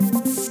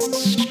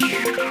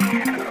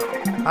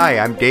Hi,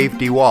 I'm Dave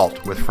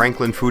DeWalt with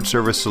Franklin Food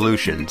Service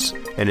Solutions,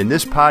 and in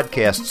this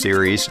podcast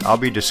series, I'll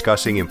be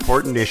discussing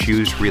important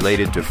issues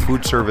related to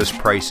food service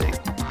pricing.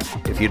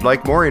 If you'd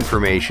like more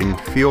information,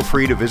 feel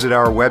free to visit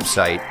our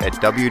website at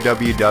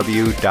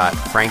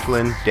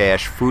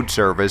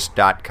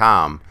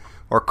www.franklin-foodservice.com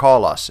or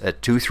call us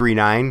at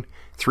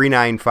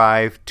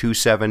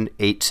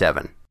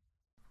 239-395-2787.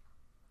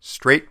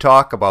 Straight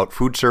talk about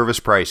food service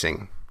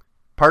pricing.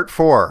 Part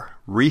 4,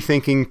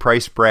 Rethinking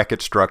Price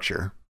Bracket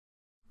Structure.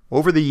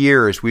 Over the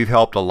years, we've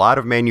helped a lot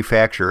of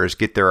manufacturers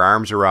get their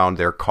arms around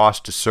their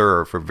cost to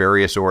serve for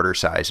various order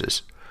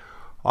sizes.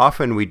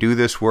 Often we do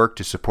this work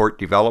to support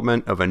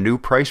development of a new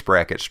price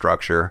bracket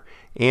structure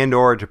and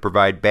or to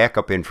provide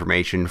backup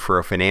information for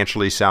a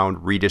financially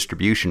sound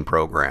redistribution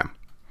program.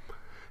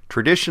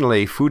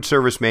 Traditionally, food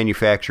service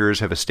manufacturers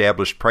have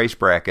established price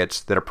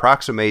brackets that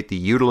approximate the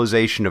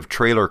utilization of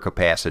trailer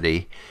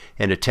capacity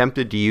and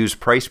attempted to use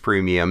price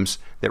premiums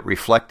that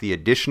reflect the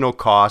additional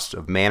costs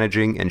of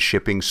managing and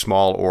shipping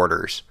small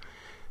orders.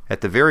 At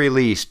the very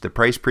least, the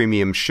price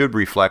premium should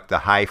reflect the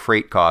high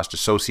freight cost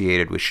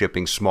associated with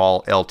shipping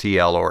small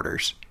LTL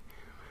orders.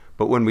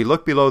 But when we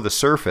look below the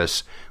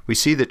surface, we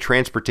see that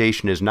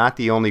transportation is not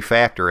the only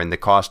factor in the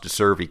cost to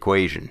serve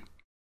equation.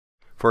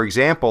 For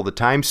example, the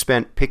time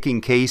spent picking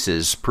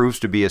cases proves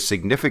to be a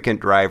significant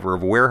driver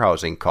of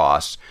warehousing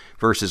costs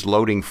versus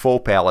loading full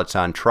pallets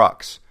on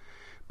trucks.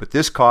 But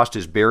this cost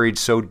is buried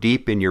so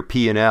deep in your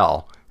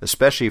P&L,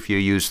 especially if you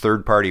use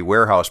third-party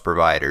warehouse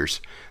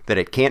providers, that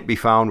it can't be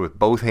found with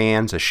both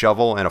hands, a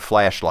shovel, and a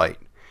flashlight.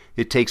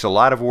 It takes a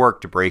lot of work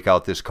to break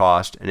out this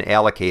cost and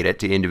allocate it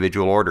to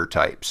individual order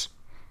types.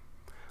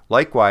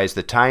 Likewise,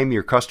 the time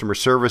your customer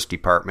service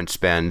department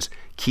spends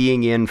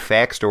keying in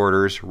faxed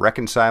orders,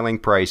 reconciling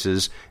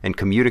prices, and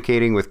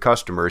communicating with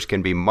customers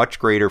can be much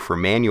greater for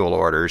manual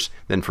orders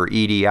than for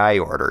EDI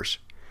orders.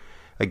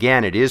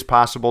 Again, it is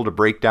possible to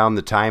break down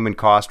the time and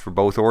cost for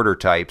both order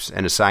types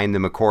and assign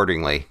them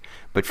accordingly,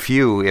 but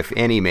few, if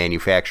any,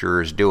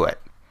 manufacturers do it.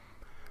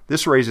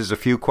 This raises a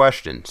few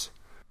questions.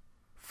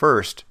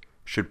 First,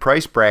 should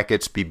price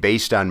brackets be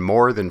based on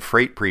more than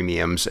freight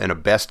premiums and a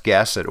best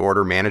guess at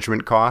order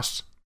management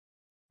costs?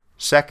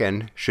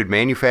 Second, should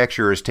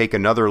manufacturers take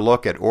another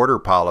look at order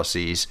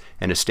policies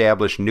and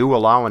establish new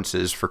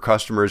allowances for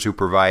customers who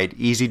provide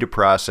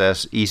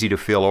easy-to-process,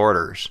 easy-to-fill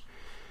orders?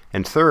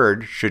 And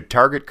third, should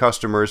target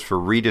customers for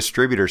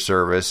redistributor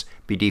service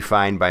be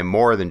defined by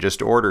more than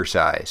just order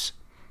size?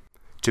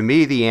 To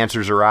me, the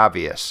answers are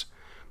obvious.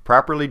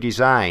 Properly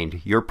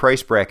designed, your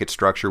price bracket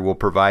structure will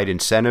provide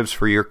incentives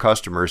for your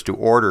customers to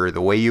order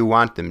the way you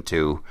want them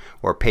to,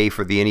 or pay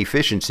for the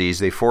inefficiencies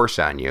they force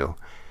on you.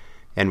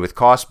 And with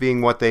costs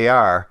being what they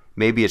are,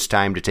 maybe it's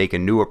time to take a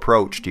new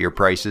approach to your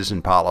prices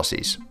and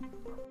policies.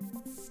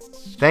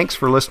 Thanks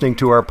for listening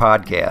to our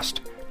podcast.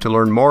 To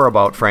learn more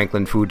about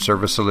Franklin Food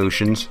Service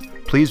Solutions,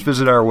 please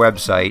visit our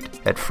website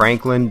at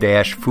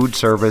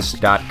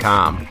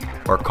franklin-foodservice.com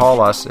or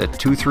call us at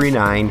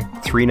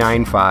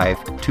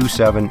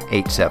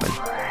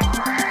 239-395-2787.